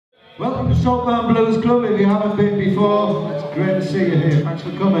Welcome to Saltburn Blues Club. If you haven't been before, it's great to see you here. Thanks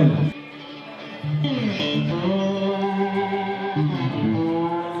for coming.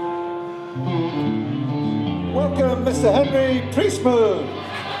 Welcome, Mr. Henry Priestman.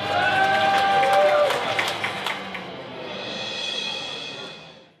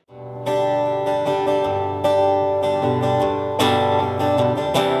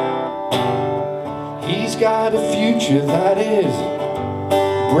 He's got a future that is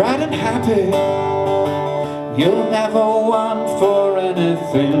bright and happy. You'll never want for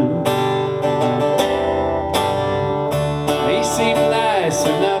anything. He seemed nice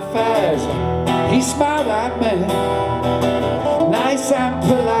enough as he smiled at me, nice and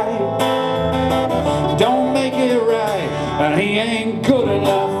polite. Don't make it right, and he ain't good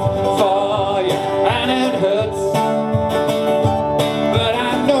enough for you, and it hurts. But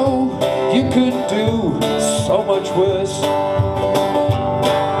I know you could do so much worse.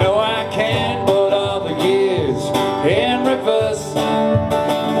 No, I can't, but all the years in reverse.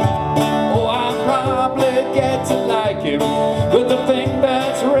 Oh, I'll probably get to like him, but the thing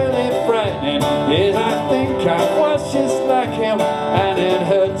that's really frightening is I think I was just like him, and it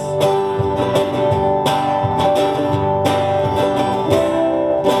hurts.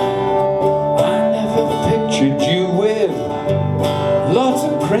 I never pictured you with lords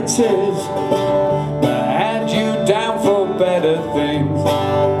and princes, but I had you down for better things.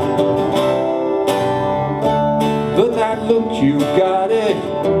 But that look you got, it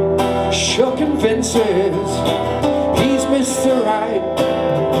sure convinces. He's Mr. Right,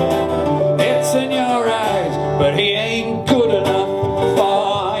 it's in your eyes, but he ain't good enough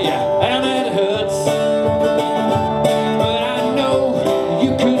for you, and it hurts. But I know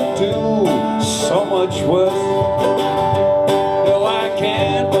you could do so much worse. No, I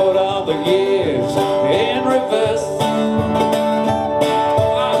can't, but all the years in reverse.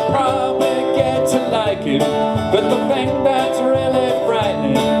 Oh, I'll probably get to like him, but the thing that's really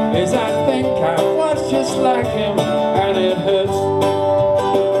frightening is I think I was just like him, and it hurts.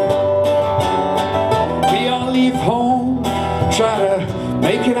 We all leave home, try to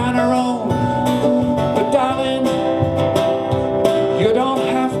make it on our own, but darling, you don't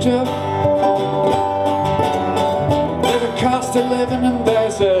have to. There's a cost of living and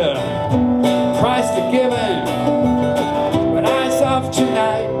there's a price to giving. But eyes off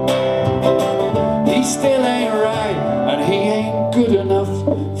tonight, he still ain't right, and he ain't good enough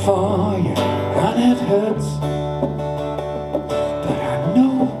for you, and it hurts. But I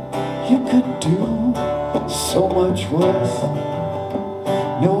know you could do so much worse.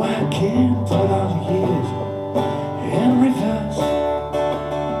 No, I can't put all the years in reverse.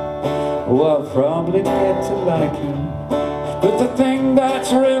 Oh, I'll probably get to like him, but the thing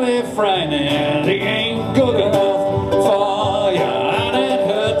that's really frightening, he ain't good enough for you, and it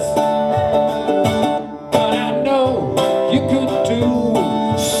hurts. But I know you could do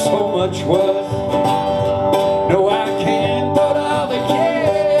so much worse. No, I can't put all the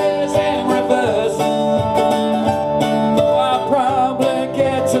years in reverse. Oh, I'll probably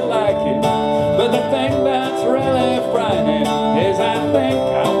get to like it, but the thing that's really frightening is I think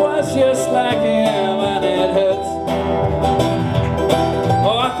I was just like him, and it hurts.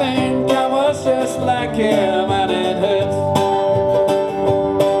 Oh, I think I was just like him.